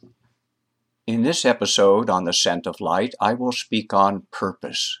In this episode on The Scent of Light, I will speak on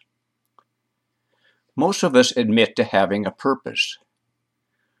purpose. Most of us admit to having a purpose.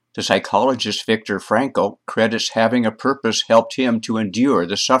 The psychologist Viktor Frankl credits having a purpose helped him to endure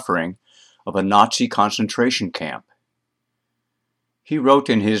the suffering of a Nazi concentration camp. He wrote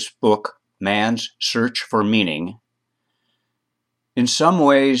in his book, Man's Search for Meaning, "In some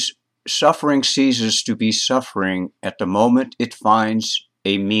ways, suffering ceases to be suffering at the moment it finds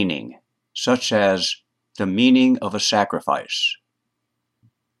a meaning, such as the meaning of a sacrifice."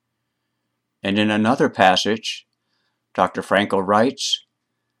 And in another passage, Dr. Frankl writes,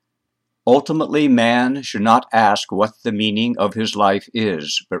 "Ultimately, man should not ask what the meaning of his life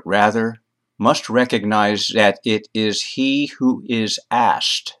is, but rather must recognize that it is he who is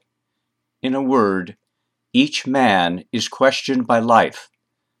asked. In a word, each man is questioned by life,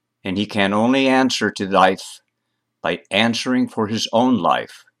 and he can only answer to life by answering for his own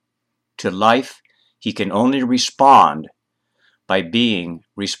life. To life, he can only respond by being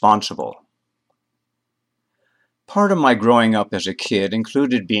responsible." Part of my growing up as a kid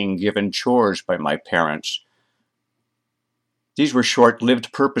included being given chores by my parents. These were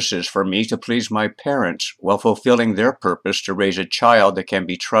short-lived purposes for me to please my parents while fulfilling their purpose to raise a child that can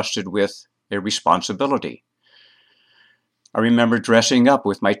be trusted with a responsibility. I remember dressing up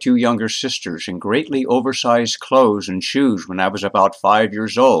with my two younger sisters in greatly oversized clothes and shoes when I was about 5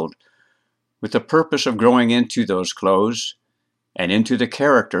 years old, with the purpose of growing into those clothes and into the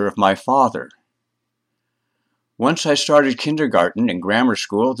character of my father. Once I started kindergarten and grammar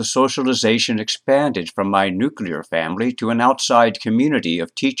school, the socialization expanded from my nuclear family to an outside community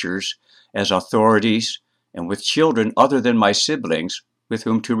of teachers as authorities and with children other than my siblings with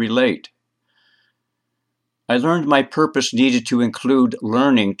whom to relate. I learned my purpose needed to include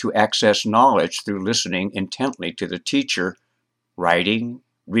learning to access knowledge through listening intently to the teacher, writing,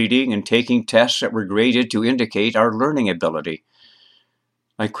 reading, and taking tests that were graded to indicate our learning ability.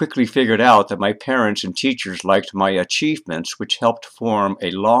 I quickly figured out that my parents and teachers liked my achievements, which helped form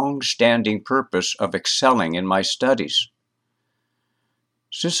a long-standing purpose of excelling in my studies.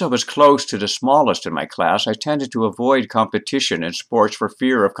 Since I was close to the smallest in my class, I tended to avoid competition in sports for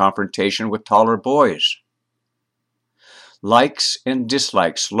fear of confrontation with taller boys. Likes and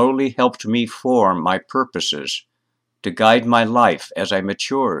dislikes slowly helped me form my purposes to guide my life as I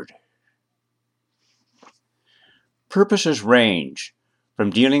matured. Purposes range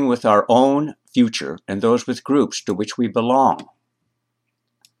from dealing with our own future and those with groups to which we belong,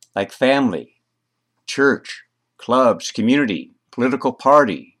 like family, church, clubs, community, political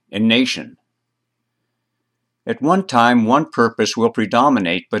party, and nation. At one time, one purpose will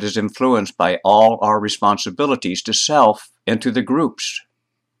predominate but is influenced by all our responsibilities to self and to the groups.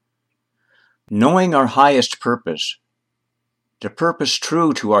 Knowing our highest purpose, the purpose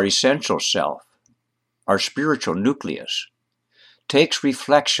true to our essential self, our spiritual nucleus, takes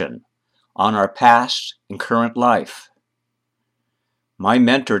reflection on our past and current life. My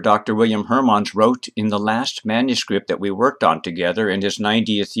mentor, Dr. William Hermans, wrote in the last manuscript that we worked on together in his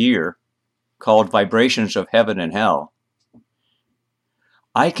 90th year, called Vibrations of Heaven and Hell,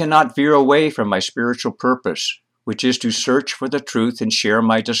 "I cannot veer away from my spiritual purpose, which is to search for the truth and share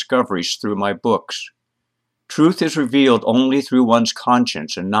my discoveries through my books. Truth is revealed only through one's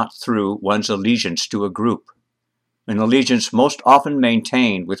conscience and not through one's allegiance to a group, an allegiance most often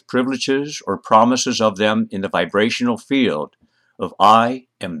maintained with privileges or promises of them in the vibrational field of I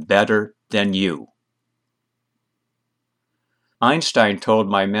am better than you." Einstein told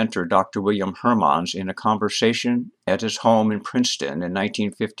my mentor, Dr. William Hermans, in a conversation at his home in Princeton in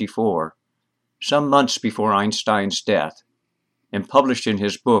 1954, some months before Einstein's death, and published in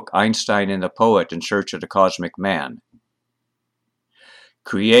his book, Einstein and the Poet in Search of the Cosmic Man,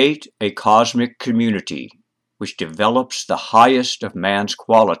 "Create a cosmic community which develops the highest of man's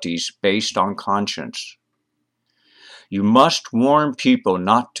qualities based on conscience. You must warn people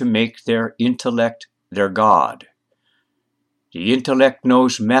not to make their intellect their God. The intellect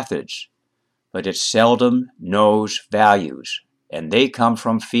knows methods, but it seldom knows values, and they come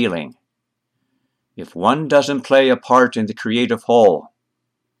from feeling. If one doesn't play a part in the creative whole,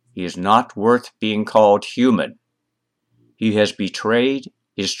 he is not worth being called human. He has betrayed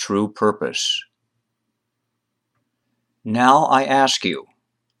his true purpose." Now I ask you,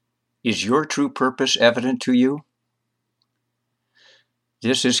 is your true purpose evident to you?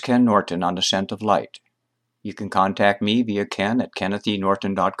 This is Ken Norton on The Scent of Light. You can contact me via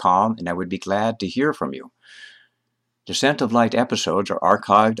ken@kennethynorton.com, and I would be glad to hear from you. The Scent of Light episodes are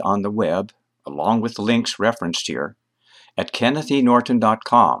archived on the web, along with the links referenced here, at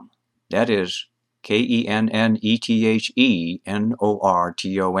kennethynorton.com. That is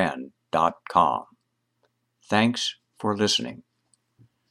KENNETHENORTON. www.thebrainfeed.com. Thanks for listening.